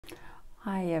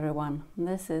Hi everyone,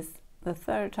 this is the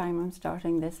third time I'm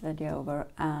starting this video over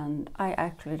and I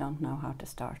actually don't know how to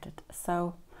start it.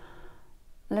 So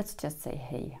let's just say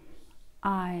hey.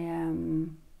 I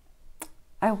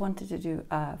wanted to do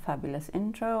a fabulous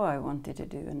intro. I wanted to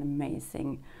do an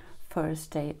amazing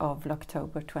first day of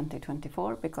October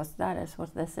 2024 because that is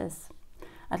what this is.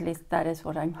 At least that is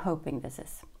what I'm hoping this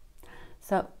is.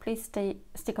 So please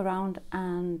stick around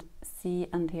and see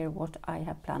and hear what I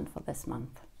have planned for this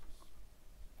month.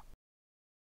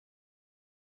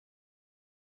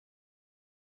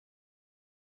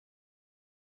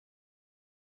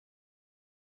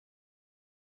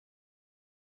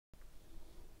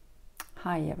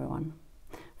 Hi everyone.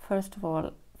 First of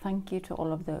all, thank you to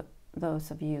all of those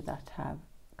of you that have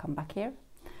come back here,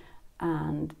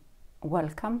 and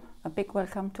welcome, a big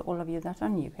welcome to all of you that are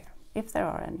new here, if there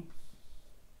are any.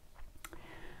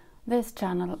 This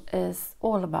channel is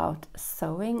all about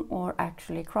sewing, or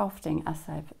actually crafting, as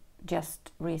I've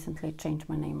just recently changed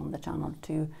my name on the channel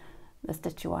to the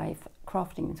Stitchy Wife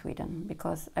Crafting in Sweden,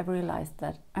 because I've realized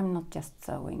that I'm not just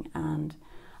sewing and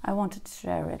I wanted to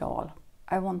share it all.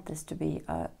 I want this to be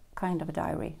a kind of a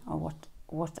diary of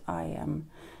what I am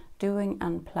doing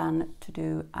and plan to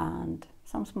do, and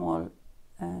some small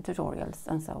tutorials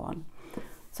and so on.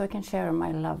 So I can share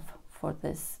my love for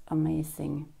this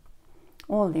amazing,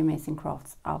 all the amazing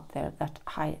crafts out there that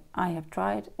I have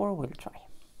tried or will try.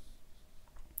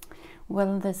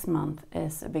 Well, this month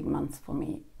is a big month for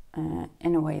me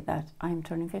in a way that I'm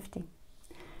turning 50.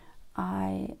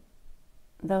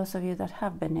 Those of you that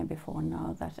have been here before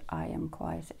know that I am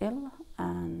quite ill,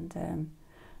 and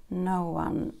no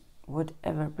one would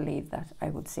ever believe that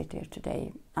I would sit here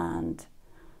today, and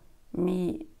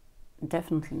me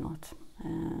definitely not.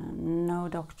 No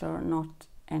doctor, not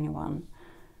anyone,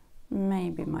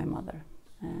 maybe my mother,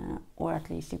 or at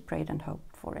least she prayed and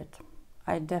hoped for it.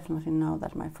 I definitely know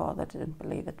that my father didn't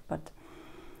believe it, but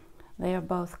they are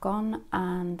both gone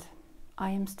and I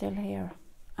am still here.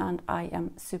 And I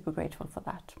am super grateful for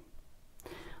that.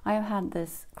 I have had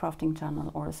this crafting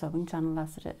channel, or a sewing channel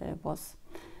as it was,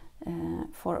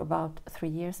 for about 3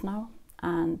 years now,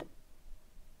 and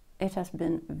it has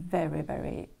been very,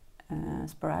 very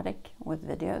sporadic with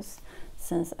videos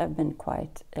since I've been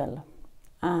quite ill.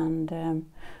 And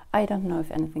I don't know if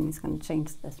anything is going to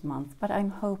change this month, but I'm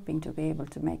hoping to be able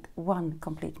to make one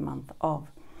complete month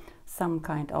of some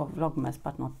kind of vlogmas,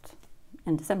 but not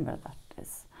in December, that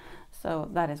is. So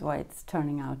that is why it's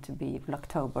turning out to be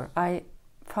Vlogtober. I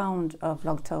found a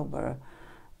Vlogtober,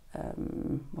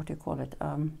 what do you call it,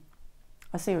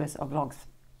 a series of vlogs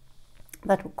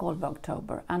that were called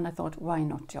Vlogtober, and I thought, why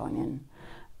not join in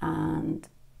and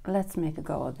let's make a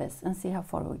go of this and see how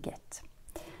far we get.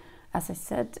 As I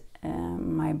said,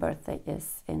 my birthday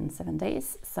is in 7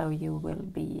 days, so you will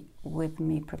be with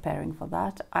me preparing for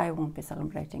that. I won't be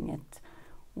celebrating it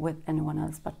with anyone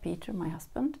else but Peter, my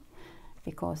husband,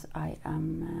 because I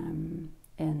am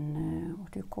in,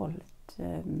 what do you call it,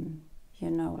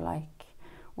 you know, like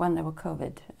when there were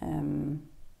COVID,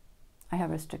 I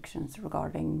have restrictions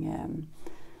regarding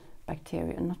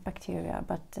bacteria, not bacteria,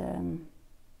 but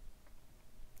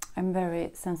I'm very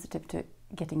sensitive to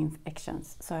getting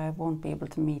infections, so I won't be able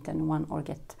to meet anyone or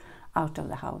get out of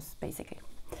the house, basically.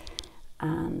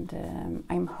 And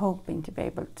I'm hoping to be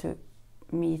able to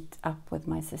meet up with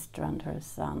my sister and her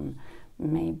son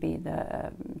maybe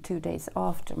the 2 days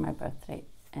after my birthday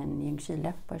in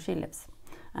Ljungskile, where she lives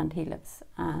and he lives,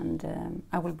 and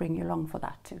I will bring you along for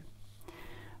that too.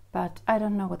 But I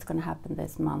don't know what's going to happen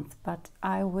this month, but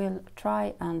I will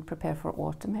try and prepare for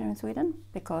autumn here in Sweden,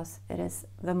 because it is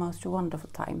the most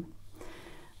wonderful time.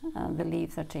 The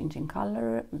leaves are changing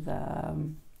color,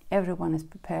 everyone is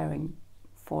preparing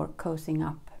for cozying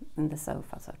up in the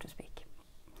sofa, so to speak.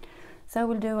 So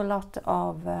we'll do a lot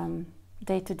of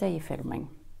day-to-day filming,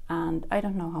 and I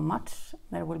don't know how much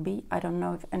there will be. I don't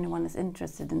know if anyone is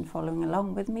interested in following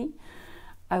along with me.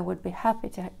 I would be happy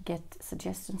to get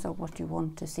suggestions of what you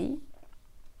want to see,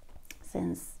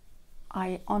 since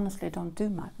I honestly don't do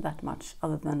that much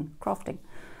other than crafting,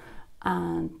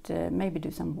 and maybe do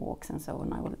some walks and so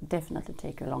on. I will definitely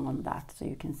take you along on that, so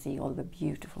you can see all the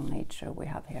beautiful nature we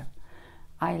have here.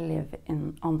 I live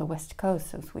on the west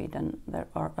coast of Sweden. There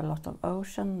are a lot of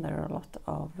ocean, there are a lot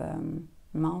of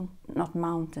not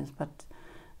mountains, but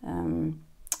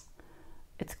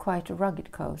it's quite a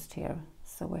rugged coast here.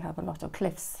 So we have a lot of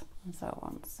cliffs and so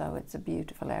on. So it's a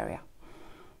beautiful area,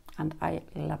 and I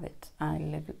love it.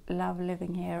 I love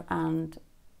living here. And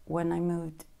when I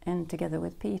moved in together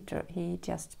with Peter, he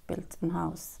just built a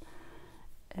house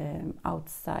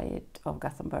outside of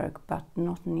Gothenburg, but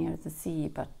not near the sea,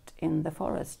 but in the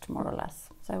forest, more or less.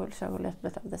 So I will show a little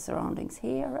bit of the surroundings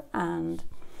here, and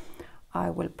I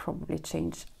will probably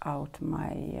change out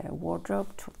my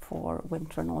wardrobe for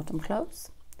winter and autumn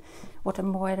clothes. What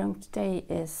I'm wearing today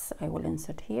is, I will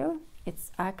insert here,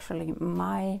 it's actually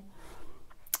my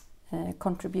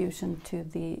contribution to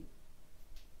the,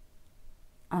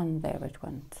 and there it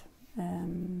went,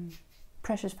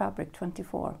 Precious Fabric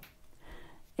 24.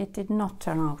 It did not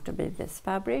turn out to be this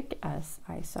fabric as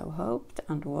I so hoped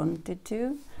and wanted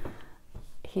to.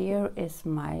 Here is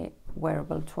my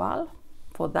wearable toile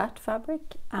for that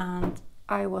fabric, and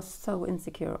I was so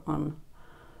insecure on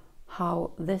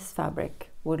how this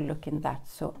fabric would look in that,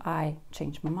 so I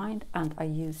changed my mind and I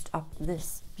used up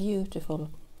this beautiful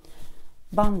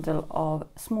bundle of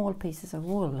small pieces of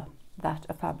wool, that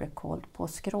a fabric called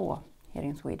påskrå here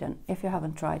in Sweden. If you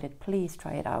haven't tried it, please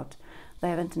try it out. They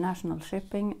have international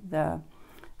shipping. The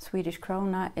Swedish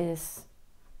krona is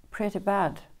pretty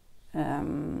bad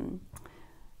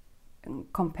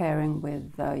comparing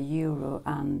with the euro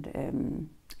and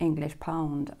English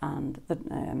pound and the,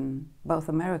 both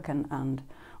American and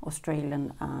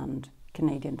Australian and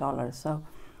Canadian dollars. So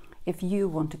if you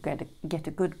want to get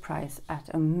a good price at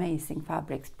amazing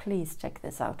fabrics, please check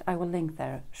this out. I will link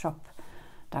their shop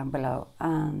down below,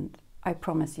 and I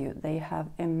promise you they have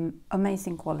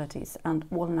amazing qualities and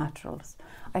all naturals.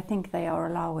 I think they are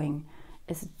allowing,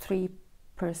 is it 3%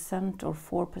 or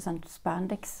 4%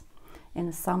 spandex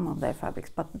in some of their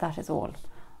fabrics, but that is all.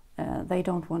 They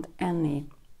don't want any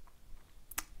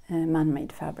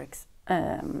man-made fabrics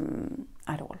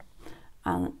at all.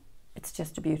 And it's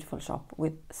just a beautiful shop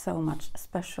with so much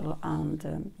special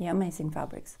and yeah, amazing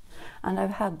fabrics. And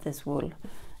I've had this wool.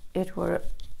 It were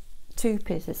 2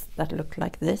 pieces that look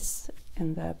like this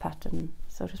in the pattern,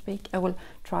 so to speak. I will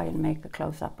try and make a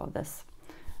close-up of this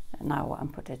now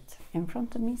and put it in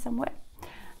front of me somewhere.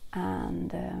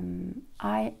 And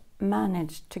I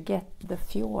managed to get the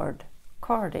Fjord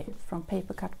cardi from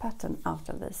Paper Cut Pattern out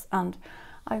of this, and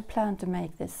I plan to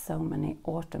make this so many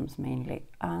autumns mainly,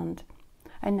 and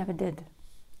I never did.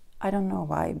 I don't know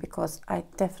why, because I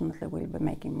definitely will be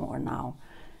making more now.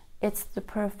 It's the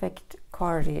perfect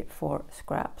cardi for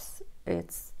scraps.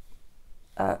 It's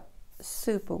a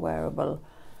super wearable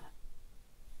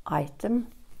item.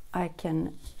 I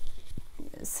can,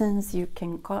 since you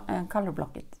can color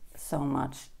block it so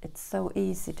much, it's so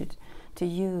easy to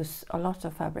use a lot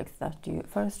of fabrics that you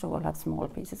first of all have small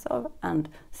pieces of, and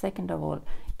second of all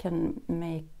can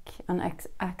make an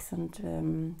accent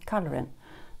color in.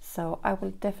 So I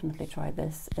will definitely try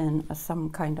this in some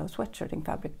kind of sweatshirting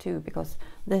fabric too, because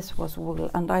this was wool,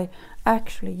 and I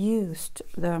actually used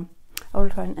the, I will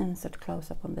try and insert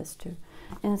close up on this too.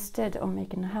 Instead of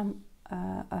making a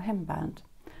hemband,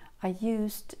 I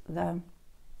used the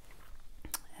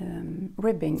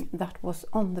ribbing that was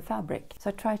on the fabric.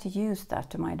 So I tried to use that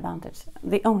to my advantage.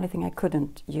 The only thing I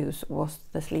couldn't use was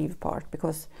the sleeve part,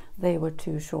 because they were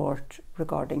too short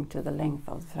regarding to the length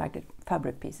of the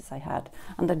fabric pieces I had,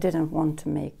 and I didn't want to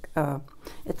make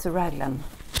it's a raglan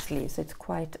sleeve, so it's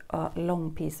quite a long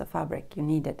piece of fabric you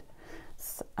needed,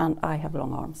 and I have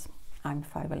long arms. I'm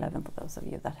 5'11" for those of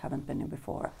you that haven't been here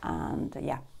before, and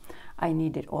yeah, I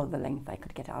needed all the length I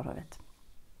could get out of it.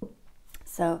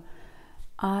 So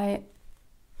I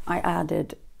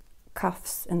added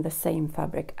cuffs in the same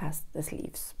fabric as the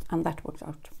sleeves, and that worked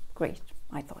out great,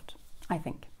 I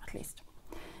think at least.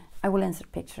 I will insert a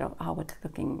picture of how it's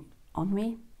looking on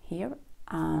me here,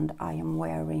 and I am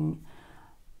wearing,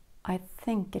 I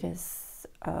think it is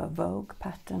a Vogue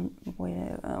pattern,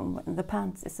 where the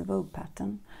pants is a Vogue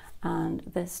pattern, and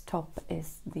this top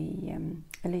is the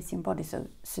Elysian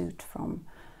bodysuit from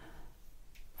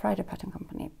Friday Pattern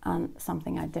Company, and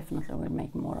something I definitely will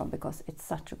make more of because it's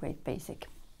such a great basic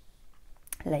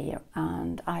layer.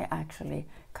 And I actually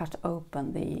cut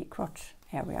open the crotch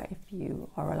area, if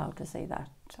you are allowed to say that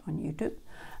on YouTube,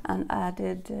 and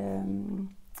added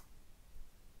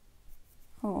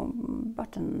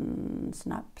button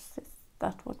snaps. Is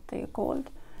that what they are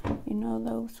called? You know,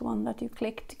 those one that you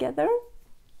click together?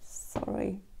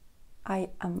 Sorry, I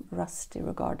am rusty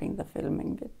regarding the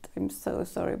filming bit. I'm so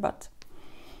sorry, but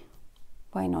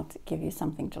why not give you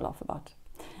something to laugh about?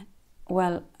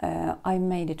 Well, I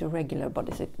made it a regular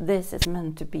bodysuit. This is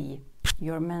meant to be,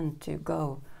 you're meant to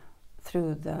go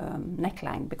through the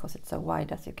neckline because it's so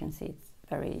wide, as you can see, it's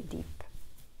very deep.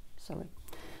 Sorry.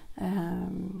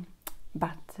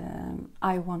 But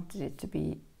I wanted it to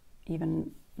be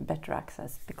even better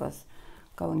access, because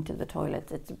going to the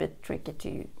toilet, it's a bit tricky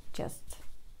to just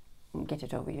get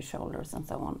it over your shoulders and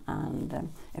so on.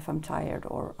 And if I'm tired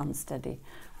or unsteady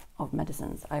of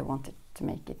medicines, I wanted to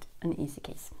make it an easy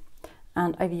case.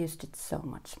 and I've used it so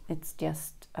much. It's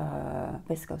just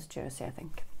viscose jersey, I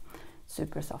think.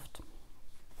 Super soft.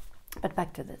 But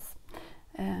back to this.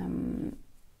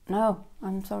 No,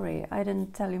 I'm sorry, I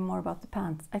didn't tell you more about the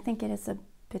pants. I think it is a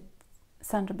bit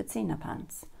Sandra Betzina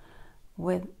pants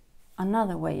with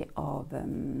another way of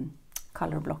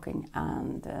color blocking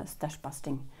and stash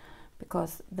busting,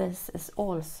 because this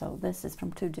is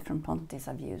from 2 different ponties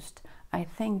I've used. I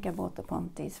think I bought the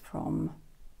ponties from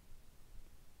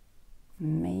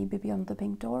maybe Beyond the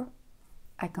Pink Door.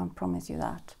 I can't promise you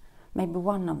that. Maybe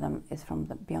one of them is from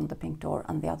the Beyond the Pink Door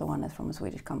and the other one is from a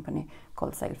Swedish company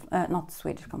called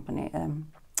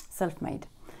Selfmade.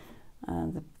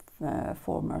 The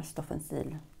former Stoff and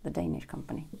Steel, the Danish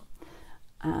company.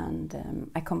 And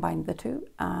I combined the 2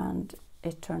 and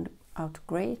it turned out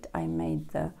great. I made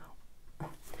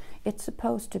it's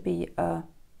supposed to be a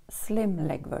slim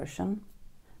leg version,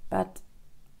 but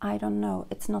I don't know,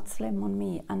 it's not slim on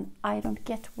me, and I don't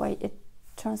get why it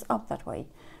turns out that way,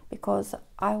 because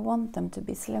I want them to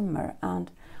be slimmer, and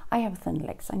I have thin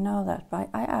legs, I know that,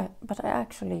 but I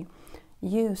actually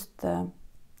used the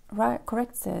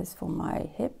correct size for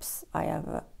my hips. I have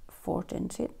a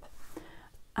 14-inch hip,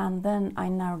 and then I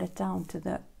narrowed it down to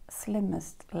the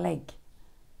slimmest leg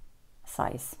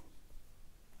size.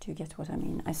 Do you get what I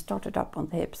mean? I started up on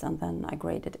the hips and then I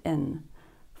graded in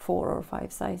 4 or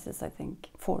 5 sizes, I think,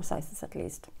 4 sizes at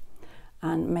least,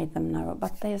 and made them narrow,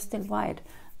 but they are still wide.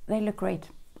 They look great.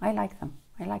 I like them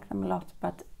a lot,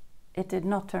 but it did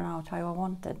not turn out how I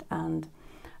wanted, and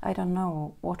I don't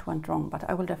know what went wrong, but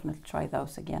I will definitely try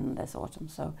those again this autumn,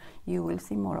 so you will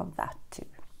see more of that too.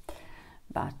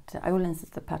 But I will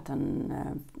insert the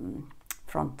pattern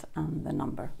front and the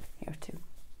number here too.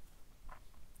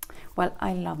 Well,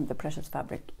 I love the Precious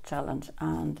Fabric Challenge,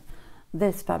 and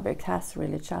this fabric has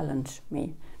really challenged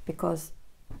me, because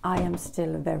I am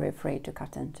still very afraid to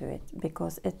cut into it,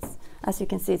 because it's, as you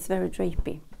can see, it's very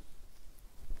drapey.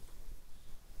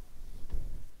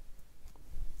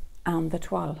 And the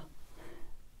toile,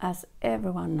 as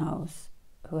everyone knows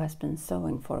who has been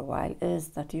sewing for a while, is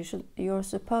that you're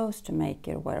supposed to make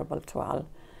your wearable toile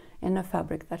in a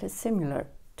fabric that is similar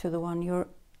to the one you're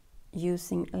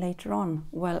using later on.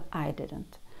 Well, I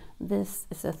didn't. This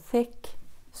is a thick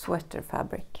sweater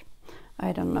fabric.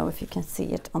 I don't know if you can see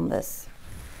it on this.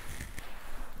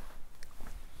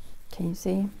 Can you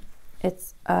see?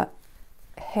 It's a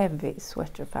heavy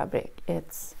sweater fabric.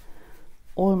 It's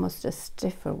almost a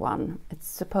stiffer one. It's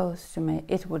supposed to make,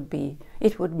 it would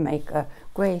make a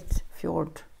great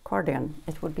Fjord cardigan.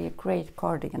 It would be a great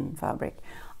cardigan fabric.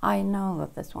 I know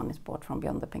that this one is bought from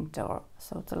Beyond the Pink Door,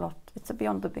 so it's a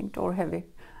Beyond the Pink Door heavy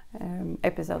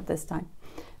episode this time.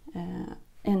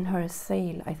 In her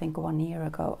sale, I think 1 year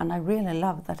ago, and I really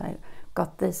love that I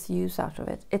got this use out of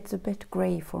it. It's a bit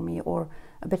grey for me, or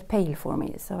a bit pale for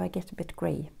me, so I get a bit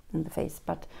grey in the face,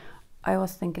 but I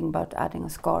was thinking about adding a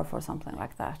scarf or something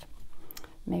like that.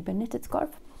 Maybe a knitted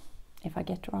scarf, if I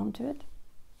get around to it.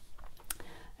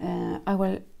 I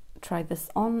will try this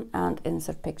on and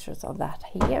insert pictures of that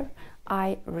here.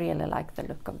 I really like the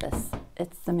look of this.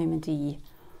 It's the Mimi D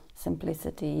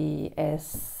Simplicity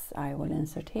S. I will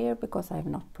insert here because I have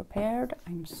not prepared.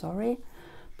 I'm sorry,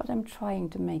 but I'm trying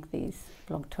to make these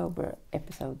Vlogtober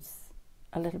episodes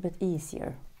a little bit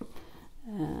easier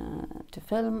to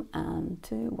film and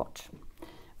to watch.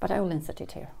 But I will insert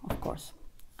it here, of course.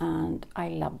 And I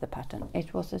love the pattern.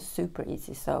 It was a super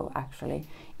easy sew, actually.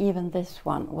 Even this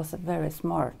one was a very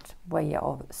smart way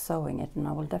of sewing it, and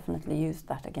I will definitely use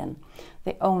that again.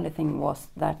 The only thing was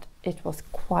that it was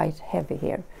quite heavy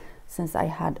here. Since I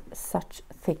had such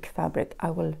thick fabric, I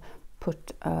will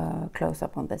put a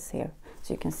close-up on this here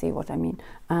so you can see what I mean.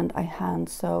 And I hand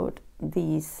sewed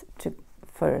these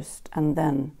first and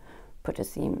then put a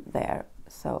seam there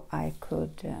so I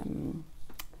could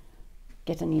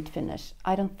get a neat finish.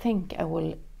 I don't think I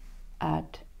will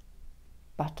add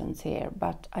buttons here,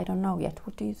 but I don't know yet.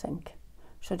 What do you think?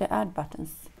 Should I add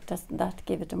buttons? Does that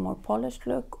give it a more polished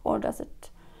look, or does it?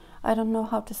 I don't know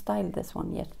how to style this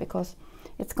one yet, because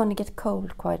it's going to get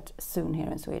cold quite soon here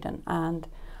in Sweden, and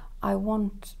I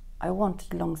want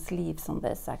long sleeves on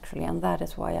this actually, and that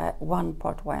is why one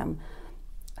part why I'm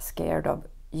scared of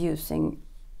using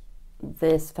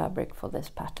this fabric for this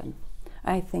pattern.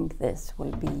 I think this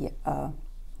will be a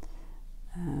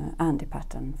Andy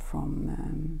pattern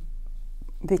from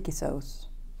Vicky Sews.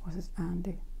 Was it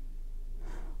Andy?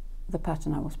 The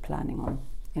pattern I was planning on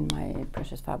in my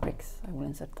Precious Fabrics. I will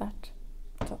insert that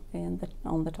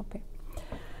on the top here.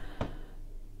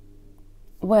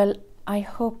 Well, I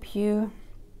hope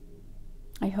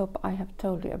I have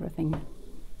told you everything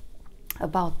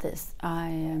about this,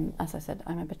 as I said,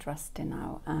 I'm a bit rusty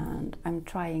now, and I'm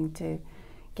trying to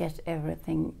get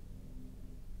everything,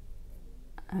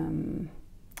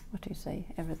 what do you say,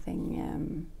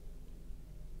 everything,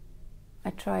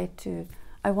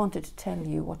 I wanted to tell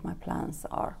you what my plans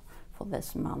are for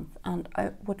this month, and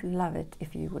I would love it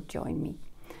if you would join me.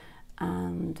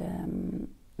 And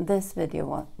this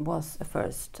video was the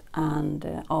first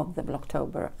and of the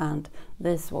Vlogtober, and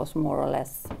this was more or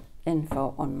less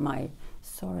info on my,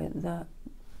 sorry, the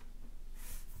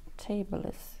table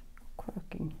is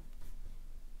quirking,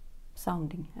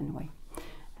 sounding anyway.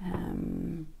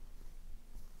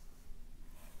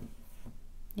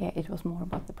 Yeah, it was more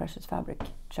about the Precious Fabric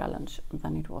Challenge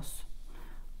than it was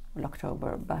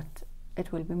Vlogtober, but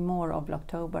it will be more of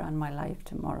Vlogtober and my life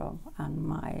tomorrow,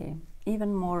 and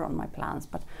even more on my plans.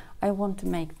 But I want to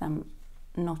make them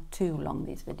not too long,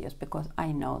 these videos, because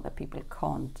I know that people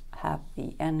can't have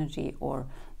the energy or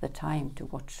the time to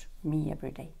watch me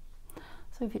every day.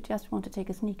 So if you just want to take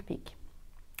a sneak peek,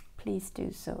 please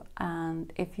do so.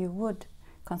 And if you would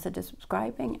consider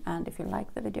subscribing, and if you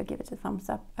like the video, give it a thumbs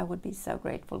up. I would be so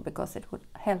grateful, because it would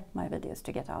help my videos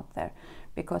to get out there,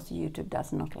 because YouTube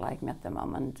does not like me at the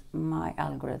moment. My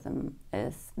algorithm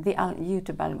is, the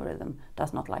YouTube algorithm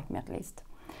does not like me, at least.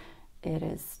 It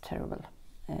is terrible.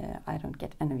 I don't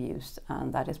get any views,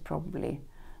 and that is probably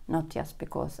not just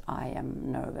because I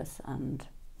am nervous and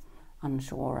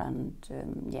unsure and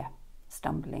yeah,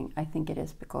 stumbling. I think it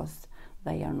is because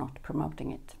they are not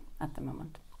promoting it at the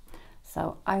moment.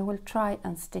 So I will try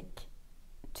and stick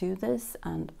to this,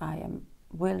 and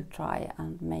will try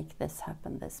and make this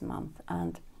happen this month,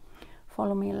 and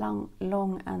follow me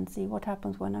long and see what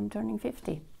happens when I'm turning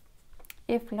 50.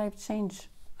 If life change,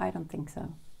 I don't think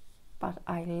so. But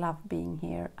I love being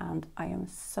here, and I am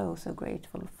so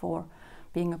grateful for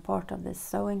being a part of this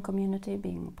sewing community,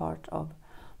 being a part of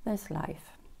this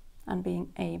life, and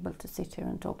being able to sit here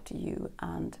and talk to you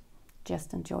and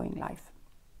just enjoying life.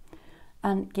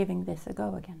 And giving this a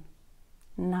go again.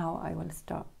 Now I will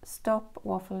stop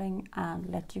waffling and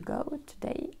let you go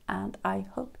today, and I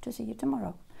hope to see you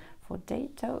tomorrow for day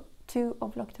 2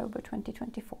 of October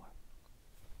 2024.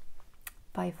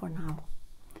 Bye for now.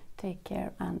 Take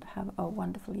care and have a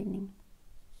wonderful evening.